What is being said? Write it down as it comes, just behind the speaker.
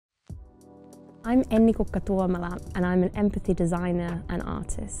I'm Enni-Kukka Tuomala and I'm an empathy designer and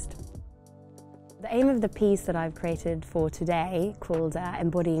artist. The aim of the piece that I've created for today, called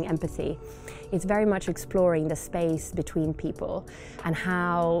Embodying Empathy, is very much exploring the space between people and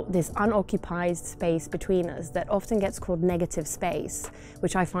how this unoccupied space between us that often gets called negative space,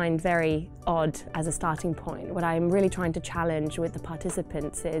 which I find very odd as a starting point. What I'm really trying to challenge with the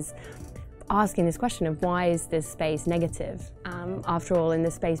participants is asking this question of why is this space negative? After all, in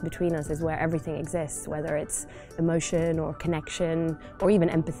the space between us is where everything exists, whether it's emotion or connection or even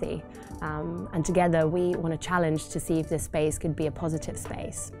empathy. And together we want to challenge to see if this space could be a positive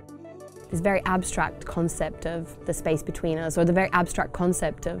space. This very abstract concept of the space between us, or the very abstract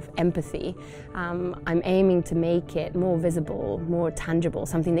concept of empathy, I'm aiming to make it more visible, more tangible,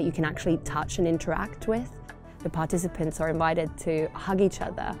 something that you can actually touch and interact with. The participants are invited to hug each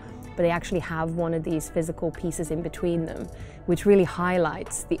other, but they actually have one of these physical pieces in between them, which really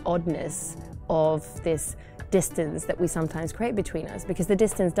highlights the oddness of this distance that we sometimes create between us, because the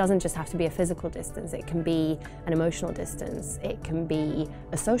distance doesn't just have to be a physical distance. It can be an emotional distance, it can be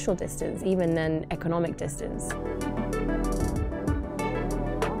a social distance, even an economic distance.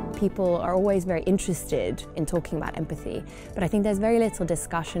 People are always very interested in talking about empathy, but I think there's very little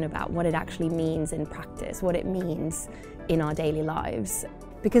discussion about what it actually means in practice, what it means in our daily lives.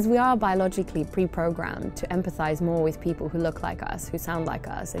 Because we are biologically pre-programmed to empathize more with people who look like us, who sound like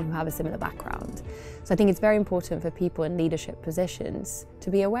us, and who have a similar background. So I think it's very important for people in leadership positions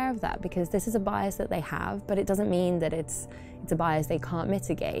to be aware of that, because this is a bias that they have, but it doesn't mean that it's a bias they can't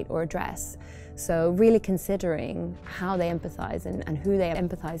mitigate or address. So really considering how they empathize and who they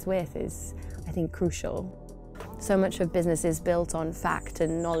empathize with is, I think, crucial. So much of business is built on fact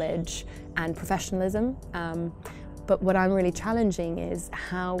and knowledge and professionalism. But what I'm really challenging is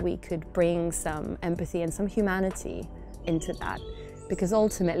how we could bring some empathy and some humanity into that. Because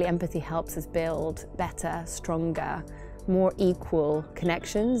ultimately empathy helps us build better, stronger, more equal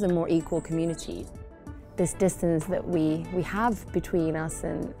connections and more equal communities. This distance that we have between us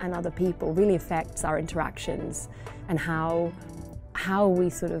and other people really affects our interactions and how we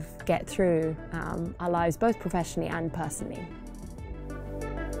sort of get through our lives, both professionally and personally.